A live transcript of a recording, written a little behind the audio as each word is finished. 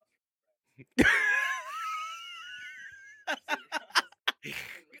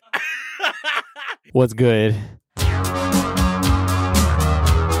What's good?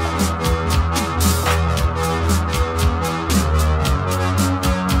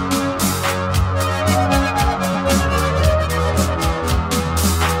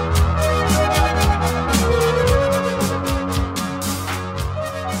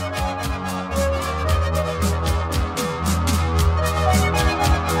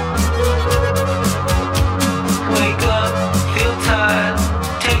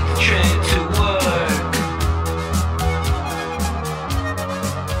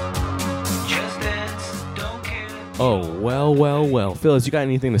 Well. Phyllis, you got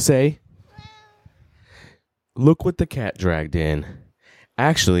anything to say? Look what the cat dragged in.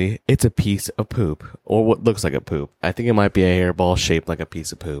 Actually, it's a piece of poop, or what looks like a poop. I think it might be a hairball shaped like a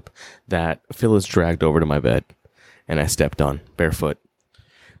piece of poop that Phyllis dragged over to my bed, and I stepped on barefoot.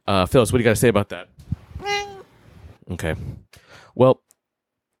 Phyllis, what do you got to say about that? Okay. Well,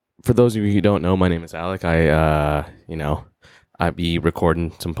 for those of you who don't know, my name is Alec. I be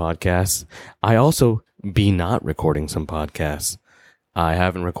recording some podcasts. I also be not recording some podcasts. I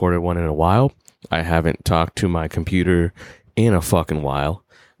haven't recorded one in a while. I haven't talked to my computer in a fucking while.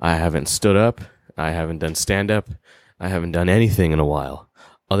 I haven't stood up. I haven't done stand-up. I haven't done anything in a while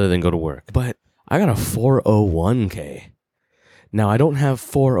other than go to work. But I got a 401k. Now, I don't have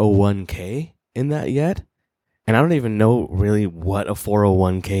 401k in that yet. And I don't even know really what a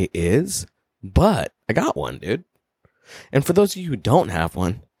 401k is. But I got one, dude. And for those of you who don't have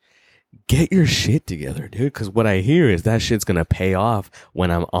one, get your shit together, dude. Because what I hear is that shit's going to pay off when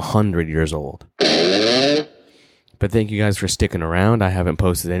I'm 100 years old. But thank you guys for sticking around. I haven't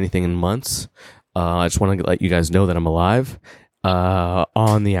posted anything in months. I just want to let you guys know that I'm alive.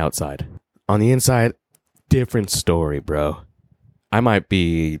 On the outside. On the inside, different story, bro. I might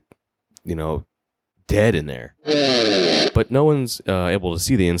be, dead in there. But no one's able to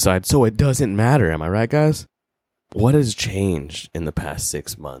see the inside, so it doesn't matter. Am I right, guys? What has changed in the past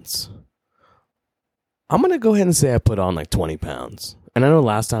 6 months? I'm going to go ahead and say I put on like 20 pounds. And I know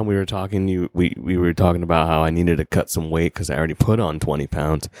last time we were talking, we were talking about how I needed to cut some weight because I already put on 20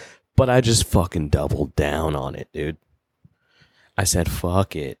 pounds. But I just fucking doubled down on it, dude. I said,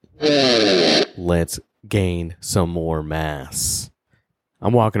 fuck it. Let's gain some more mass.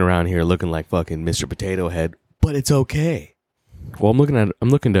 I'm walking around here looking like fucking Mr. Potato Head, but it's okay. Well, I'm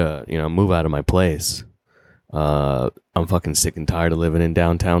looking to, move out of my place. I'm fucking sick and tired of living in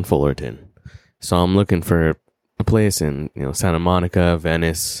downtown Fullerton. So I'm looking for a place in, Santa Monica,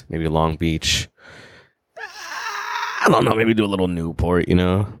 Venice, maybe Long Beach. I don't know, maybe do a little Newport,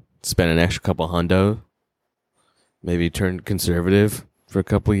 spend an extra couple hundo. Maybe turn conservative for a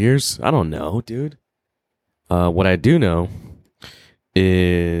couple years. I don't know, dude. What I do know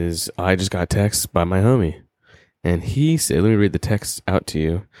is I just got a text by my homie. And he said, let me read the text out to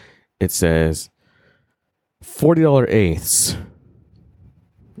you. It says, $40 eighths.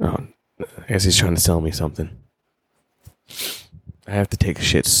 Oh, I guess he's trying to sell me something. I have to take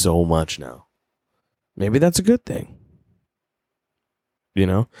shit so much now. Maybe that's a good thing.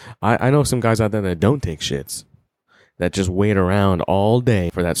 I know some guys out there that don't take shits. That just wait around all day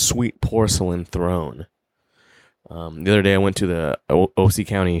for that sweet porcelain throne. The other day I went to the OC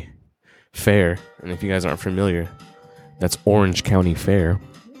County Fair. And if you guys aren't familiar, that's Orange County Fair.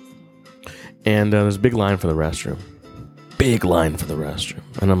 And there's a big line for the restroom.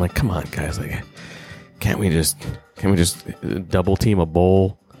 And I'm like, come on, guys. Like, can't we just double team a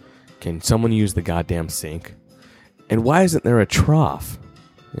bowl? Can someone use the goddamn sink? And why isn't there a trough?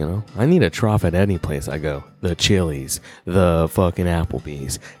 I need a trough at any place I go. The Chili's, the fucking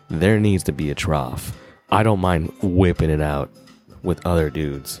Applebee's. There needs to be a trough. I don't mind whipping it out with other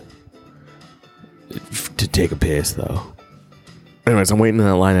dudes to take a piss, though. Anyways, I'm waiting in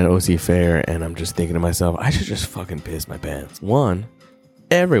that line at OC Fair, and I'm just thinking to myself, I should just fucking piss my pants. 1,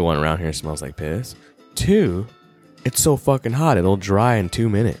 everyone around here smells like piss. 2, it's so fucking hot, it'll dry in 2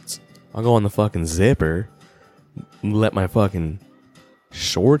 minutes. I'll go on the fucking zipper, let my fucking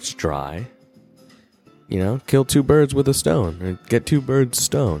shorts dry, kill 2 birds with a stone, or get 2 birds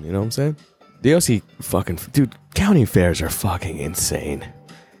stoned, you know what I'm saying? The OC fucking, dude, county fairs are fucking insane.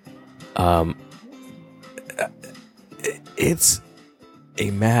 It's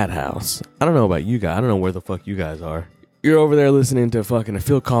a madhouse. I don't know about you guys. I don't know where the fuck you guys are. You're over there listening to fucking a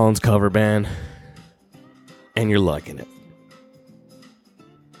Phil Collins cover band, and you're liking it.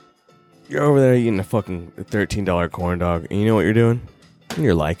 You're over there eating a fucking $13 corn dog, and you know what you're doing?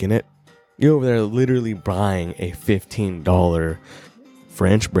 You're liking it. You're over there literally buying a $15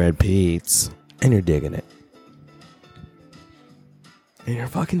 French bread pizza, and you're digging it. and you're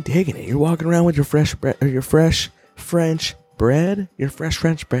fucking digging it. You're walking around with your fresh French bread,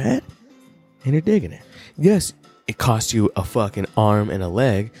 and you're digging it. Yes, it costs you a fucking arm and a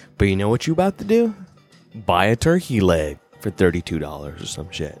leg, but you know what you about to do? Buy a turkey leg for $32 or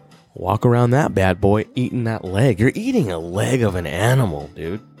some shit. Walk around that bad boy eating that leg. You're eating a leg of an animal,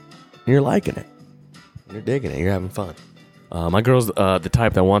 dude. You're liking it. You're digging it. You're having fun. My girl's the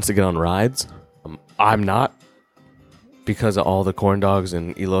type that wants to get on rides. I'm not. Because of all the corn dogs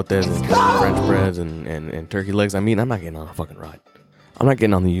and elotes and French breads and turkey legs, I'm not getting on a fucking ride. I'm not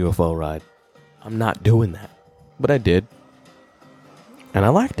getting on the UFO ride. I'm not doing that. But I did. And I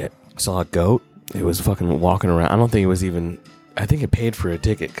liked it. Saw a goat. It was fucking walking around. I don't think it was even... I think it paid for a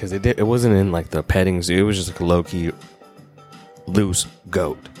ticket because it wasn't in like the petting zoo. It was just like a low-key, loose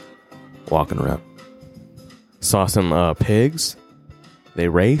goat walking around. Saw some pigs. They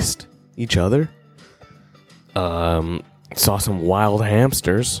raced each other. Saw some wild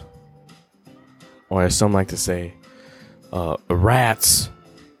hamsters, or as some like to say, rats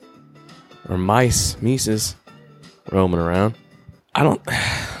or mices roaming around.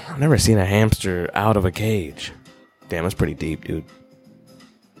 I've never seen a hamster out of a cage. Damn, that's pretty deep, dude.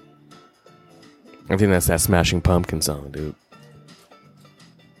 I think that's that Smashing Pumpkin song, dude.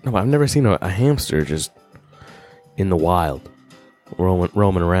 No, I've never seen a hamster just in the wild,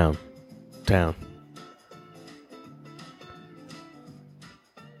 roaming around town.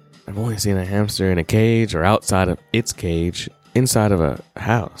 I've only seen a hamster in a cage or outside of its cage, inside of a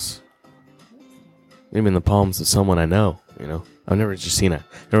house. Maybe in the palms of someone I know, you know? I've never just seen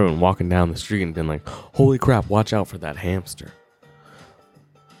everyone walking down the street and been like, holy crap, watch out for that hamster.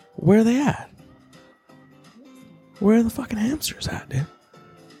 Where are they at? Where are the fucking hamsters at, dude?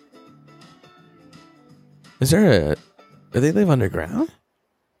 Do they live underground?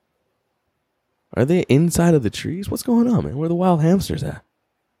 Are they inside of the trees? What's going on, man? Where are the wild hamsters at?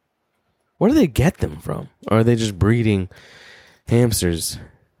 Where do they get them from? Or are they just breeding hamsters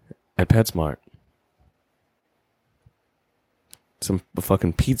at PetSmart? Some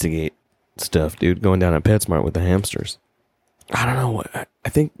fucking Pizzagate stuff, dude, going down at PetSmart with the hamsters. I don't know what. I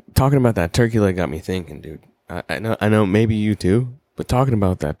think talking about that turkey leg got me thinking, dude. I know maybe you too, but talking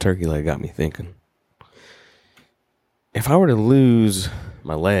about that turkey leg got me thinking. If I were to lose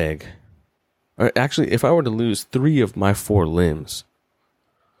my leg, or actually, if I were to lose 3 of my 4 limbs,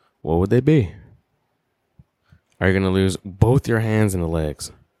 what would they be? Are you going to lose both your hands and the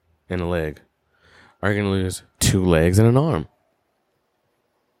legs and a leg? Are you going to lose 2 legs and an arm?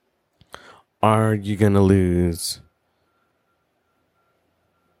 Are you going to lose...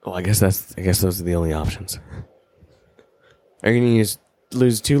 Well, I guess those are the only options. Are you going to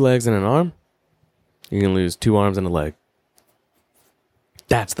lose 2 legs and an arm? You're going to lose 2 arms and a leg.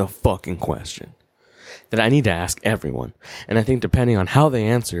 That's the fucking question that I need to ask everyone. And I think depending on how they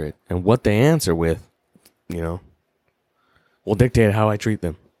answer it and what they answer with, you know, will dictate how I treat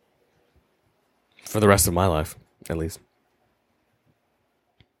them. For the rest of my life, at least.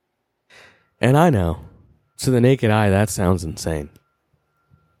 And I know, to the naked eye, that sounds insane.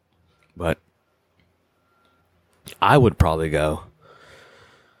 But I would probably go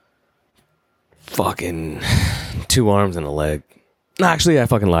fucking 2 arms and a leg. No, actually, I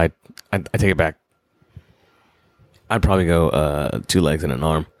fucking lied. I take it back. I'd probably go 2 legs and an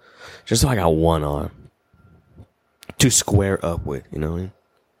arm. Just so I got 1 arm to square up with, you know what I mean?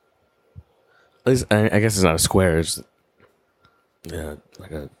 At least, I guess it's not a square. It's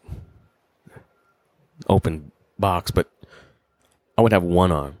like a open box, but I would have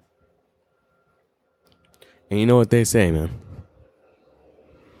 1 arm. And you know what they say, man.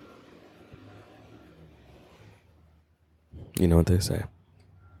 You know what they say.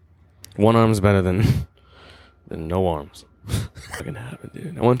 1 arm is better than no arms. Fucking happen,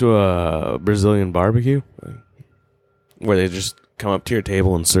 dude. I went to a Brazilian barbecue where they just come up to your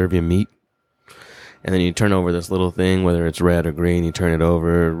table and serve you meat. And then you turn over this little thing, whether it's red or green, you turn it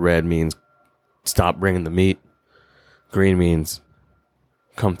over. Red means stop bringing the meat. Green means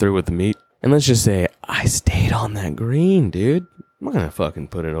come through with the meat. And let's just say I stayed on that green, dude. I'm not going to fucking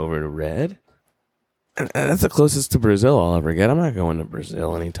put it over to red. And that's the closest to Brazil I'll ever get. I'm not going to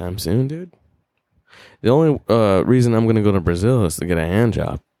Brazil anytime soon, dude. The only reason I'm going to go to Brazil is to get a hand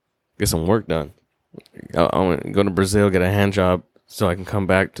job. Get some work done. I want to go to Brazil, get a hand job, so I can come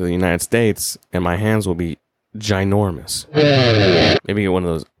back to the United States, and my hands will be ginormous. Maybe get one of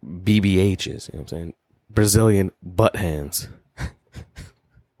those BBHs, you know what I'm saying? Brazilian butt hands.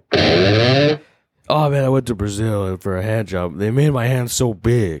 Oh, man, I went to Brazil for a hand job. They made my hands so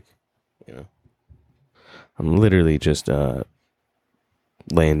big. You know, I'm literally just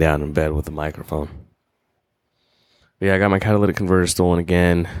laying down in bed with a microphone. But yeah, I got my catalytic converter stolen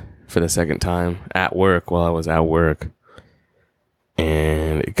again for the second time at work while I was at work.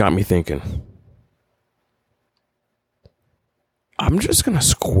 And it got me thinking. I'm just going to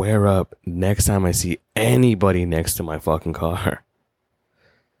square up next time I see anybody next to my fucking car.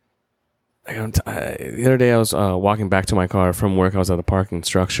 The other day I was walking back to my car from work. I was at a parking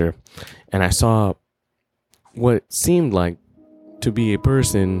structure. And I saw what seemed like to be a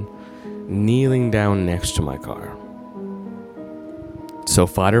person kneeling down next to my car. So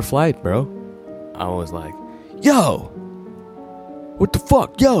fight or flight, bro. I was like, yo, what the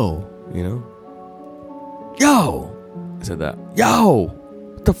fuck, yo, you know, yo. I said that, yo,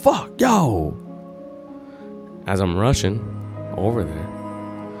 what the fuck, yo. As I'm rushing over there,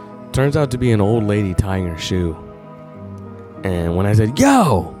 turns out to be an old lady tying her shoe. And when I said,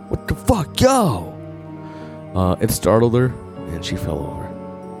 yo, what the fuck, yo, it startled her and she fell over.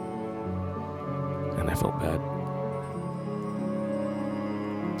 And I felt bad.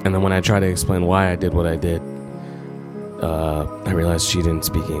 And then when I tried to explain why I did what I did, I realized she didn't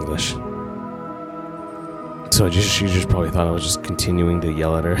speak English. So she just probably thought I was just continuing to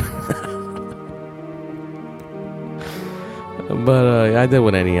yell at her. But I did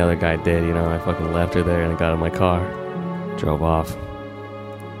what any other guy did, you know. I fucking left her there and I got in my car, drove off.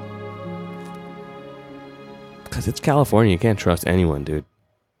 Because it's California, you can't trust anyone, dude.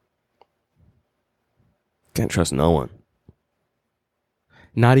 Can't trust no one.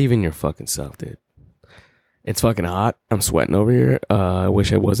 Not even your fucking self, dude. It's fucking hot. I'm sweating over here. I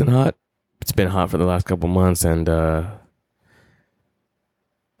wish it wasn't hot. It's been hot for the last couple months, and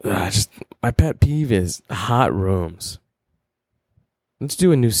my pet peeve is hot rooms. Let's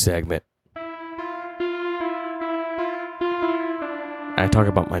do a new segment. I talk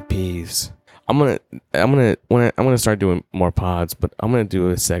about my peeves. I'm gonna start doing more pods, but I'm gonna do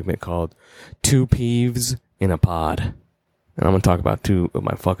a segment called Two Peeves in a Pod. And I'm gonna talk about two of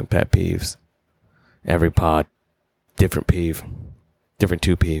my fucking pet peeves. Every pod, different peeve, different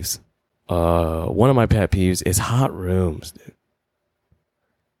two peeves. One of my pet peeves is hot rooms, dude.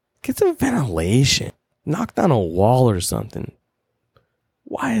 Get some ventilation. Knock down a wall or something.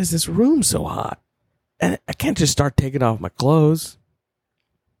 Why is this room so hot? And I can't just start taking off my clothes.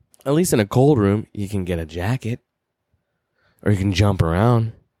 At least in a cold room, you can get a jacket. Or you can jump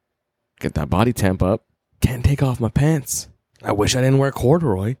around. Get that body temp up. Can't take off my pants. I wish I didn't wear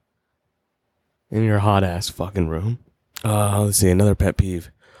corduroy. In your hot ass fucking room. Let's see, another pet peeve.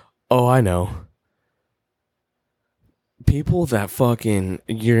 Oh, I know. People that fucking,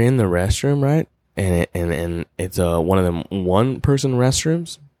 you're in the restroom, right? And it's one of them one person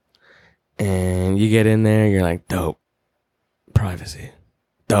restrooms. And you get in there, you're like, dope. Privacy.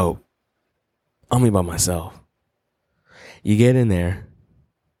 Dope. I'll be by myself. You get in there,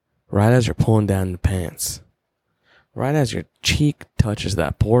 right as you're pulling down the pants. Right as your cheek touches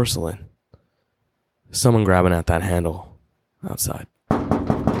that porcelain. Someone grabbing at that handle outside.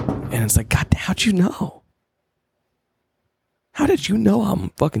 And it's like, God, how'd you know? How did you know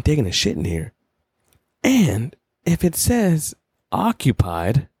I'm fucking taking a shit in here? And if it says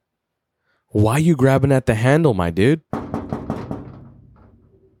occupied, why you grabbing at the handle, my dude?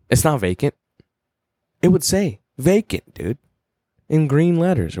 It's not vacant. It would say vacant, dude. In green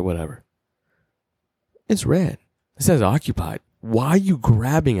letters or whatever. It's red. It says occupied. Why are you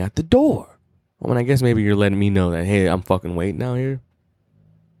grabbing at the door? Well, I guess maybe you're letting me know that, hey, I'm fucking waiting out here.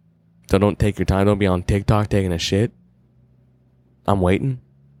 So don't take your time. Don't be on TikTok taking a shit. I'm waiting.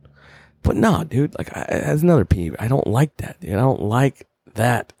 But no, dude, like, that's another peeve. I don't like that, dude. I don't like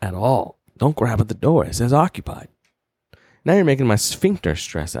that at all. Don't grab at the door. It says occupied. Now you're making my sphincter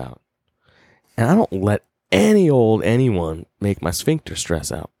stress out. And I don't let anyone make my sphincter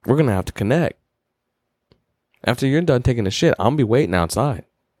stress out. We're going to have to connect. After you're done taking a shit, I'm going to be waiting outside.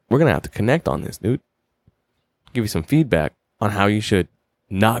 We're going to have to connect on this, dude. Give you some feedback on how you should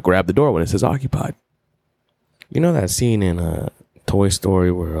not grab the door when it says occupied. You know that scene in Toy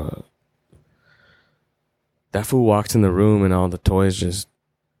Story where that fool walks in the room and all the toys just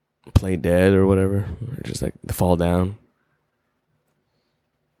play dead or whatever, or just like they fall down?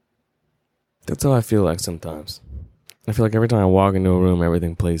 That's how I feel like sometimes. I feel like every time I walk into a room,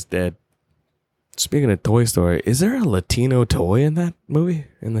 everything plays dead. Speaking of Toy Story, is there a Latino toy in that movie?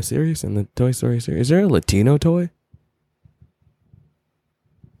 In the series? In the Toy Story series? Is there a Latino toy?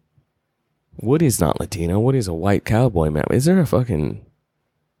 Woody's not Latino. Woody's a white cowboy, man. Is there a fucking...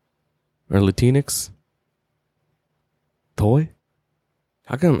 or Latinx toy?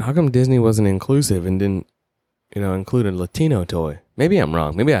 How come Disney wasn't inclusive and didn't, include a Latino toy? Maybe I'm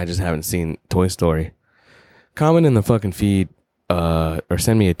wrong. Maybe I just haven't seen Toy Story. Comment in the fucking feed, or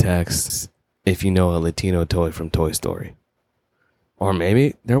send me a text if you know a Latino toy from Toy Story. Or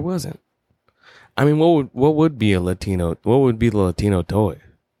maybe there wasn't. I mean, what would be the Latino toy?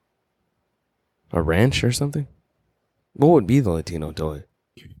 A ranch or something? What would be the Latino toy?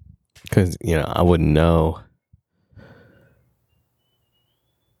 Because, I wouldn't know.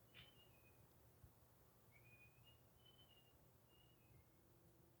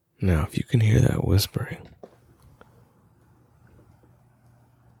 Now, if you can hear that whispering,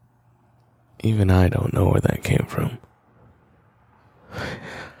 even I don't know where that came from.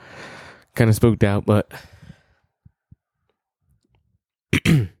 Kind of spooked out, but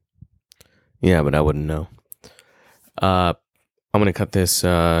yeah, but I wouldn't know. I'm going to cut this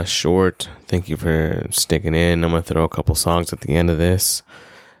short. Thank you for sticking in. I'm going to throw a couple songs at the end of this.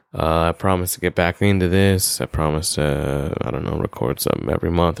 I promise to get back into this. I promise to, record something every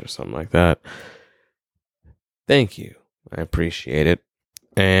month or something like that. Thank you. I appreciate it.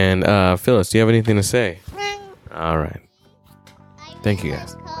 And Phyllis, do you have anything to say? All right. Thank you,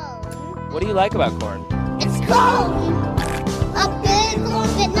 guys. What do you like about corn? It's cold. A big corn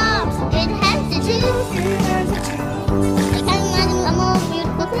that knobs. It has the juice. I can't imagine a more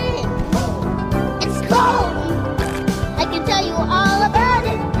beautiful thing. It's cold. I can tell you all about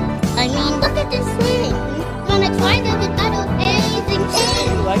it. I mean, look at this thing. When I tried it, it got amazing thing. What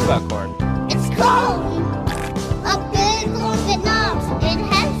do you like about corn? It's cold. A big corn that knobs. It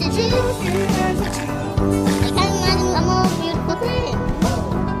has the juice. I can't imagine a more beautiful thing.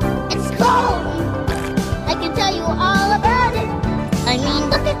 It's cold. I can tell you all about it. I mean,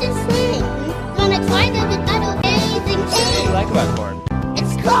 look at this thing. When I tried it, it got amazing thing. What do you like about corn?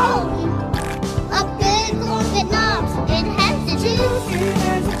 It's cold. A big corn that knobs. It has the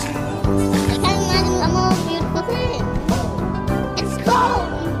juice.